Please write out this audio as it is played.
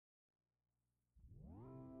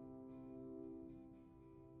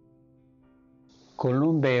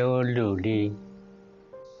Columbia Lue Lee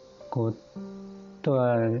của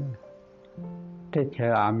tôi tới chơi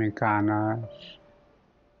America nó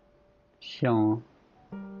xong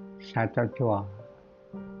sao cho chùa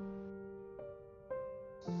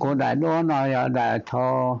cô đại đô nó ở đại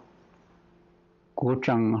thọ cô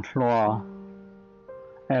chẳng lo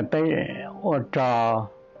bây ở trò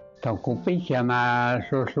thọ cô biết xem mà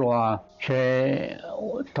lo chơi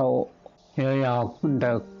thọ giờ cũng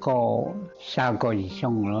được có sao có gì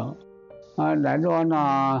xong rồi đại đô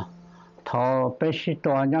nó thọ bây sĩ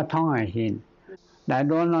ตัวnhớ thông hải hình đại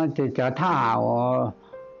đô nó chỉ cho thảo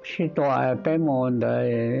sĩตัวbây môn đời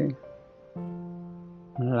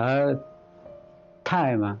là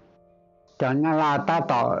thay mà cho nhà la ta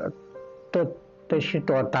tỏ tôi sĩ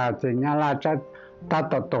ตัวta chỉ nhà la chắc ta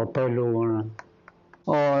tỏ tôi luôn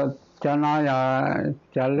cho nó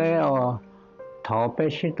cho lấy thọ bây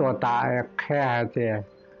sĩตัวta khai thì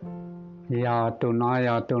giờ tụi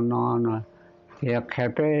nó thì khai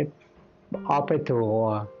bây ở bên thủ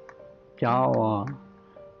cho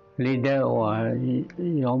leader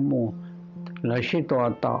有木来许多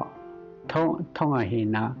到通啊去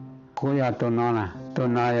那，古要到那啦，到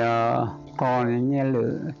那要搞年路，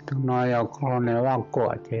到那要搞那瓦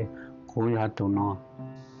过去，古要到那，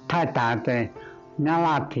太大的那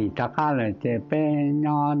垃圾大家来这边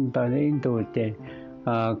伢到印度这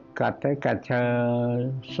隔车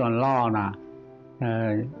顺路啦，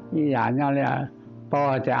一样伢咧。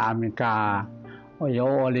包在阿美加，有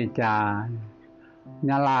我的家，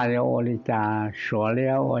伢拉有我的家，说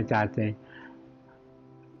了我家的，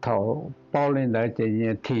头包领的这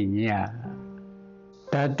些体验，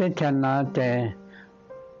但这天呢，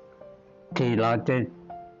提了这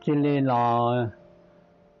里了，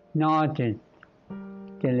伢这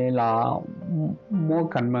里了，莫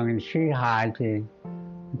跟门去孩子，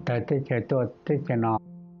但这些都这些呢。